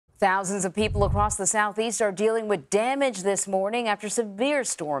Thousands of people across the southeast are dealing with damage this morning after severe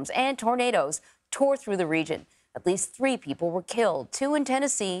storms and tornadoes tore through the region. At least 3 people were killed, 2 in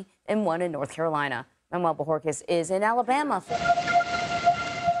Tennessee and 1 in North Carolina. Manuel Bojorquez is in Alabama.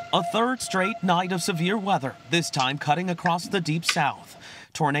 A third straight night of severe weather, this time cutting across the deep south.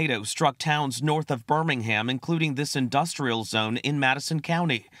 Tornadoes struck towns north of Birmingham, including this industrial zone in Madison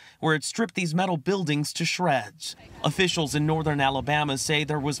County, where it stripped these metal buildings to shreds. Officials in northern Alabama say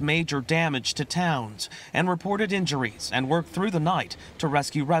there was major damage to towns and reported injuries and worked through the night to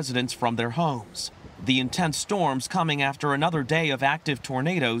rescue residents from their homes. The intense storms coming after another day of active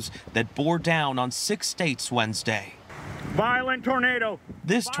tornadoes that bore down on 6 states Wednesday. Violent tornado.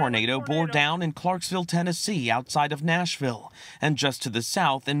 This tornado bore down in Clarksville, Tennessee, outside of Nashville. And just to the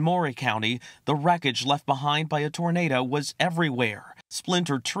south in Maury County, the wreckage left behind by a tornado was everywhere.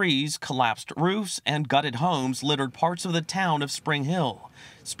 Splintered trees, collapsed roofs, and gutted homes littered parts of the town of Spring Hill.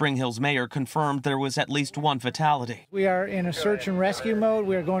 Spring Hill's mayor confirmed there was at least 1 fatality. We are in a search and rescue mode.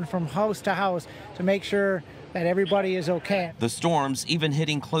 We are going from house to house to make sure that everybody is okay. The storms even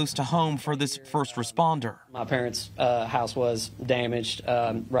hitting close to home for this first responder. My parents' house was damaged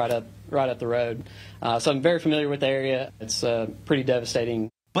right up the road, so I'm very familiar with the area. It's pretty devastating.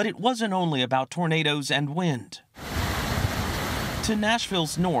 But it wasn't only about tornadoes and wind. To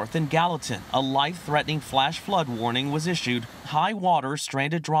Nashville's north in Gallatin, a life-threatening flash flood warning was issued. High water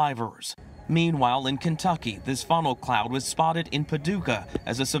stranded drivers. Meanwhile, in Kentucky, this funnel cloud was spotted in Paducah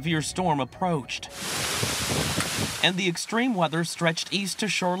as a severe storm approached. And the extreme weather stretched east to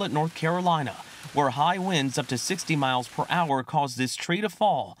Charlotte, North Carolina, where high winds up to 60 miles per hour caused this tree to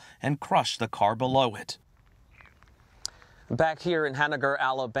fall and crush the car below it. Back here in Henniger,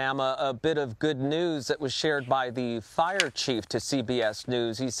 Alabama, a bit of good news that was shared by the fire chief to CBS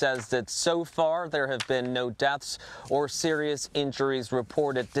News. He says that so far there have been no deaths or serious injuries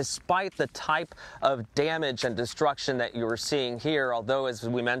reported, despite the type of damage and destruction that you are seeing here. Although, as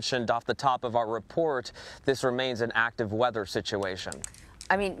we mentioned off the top of our report, this remains an active weather situation.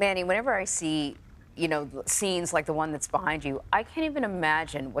 I mean, Manny, whenever I see, scenes like the one that's behind you, I can't even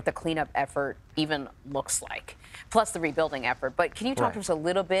imagine what the cleanup effort even looks like, plus the rebuilding effort. But can you talk to us a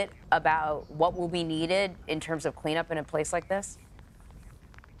little bit about what will be needed in terms of cleanup in a place like this?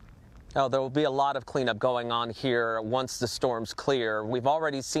 Oh, there will be a lot of cleanup going on here once the storms clear. We've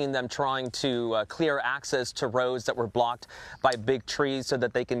already seen them trying to clear access to roads that were blocked by big trees so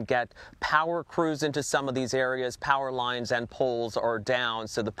that they can get power crews into some of these areas. Power lines and poles are down,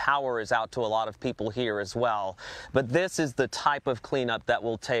 so the power is out to a lot of people here as well. But this is the type of cleanup that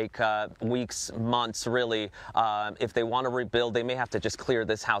will take weeks, months, really. If they want to rebuild, they may have to just clear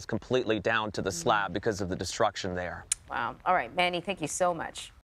this house completely down to the slab because of the destruction there. Wow. All right, Manny, thank you so much.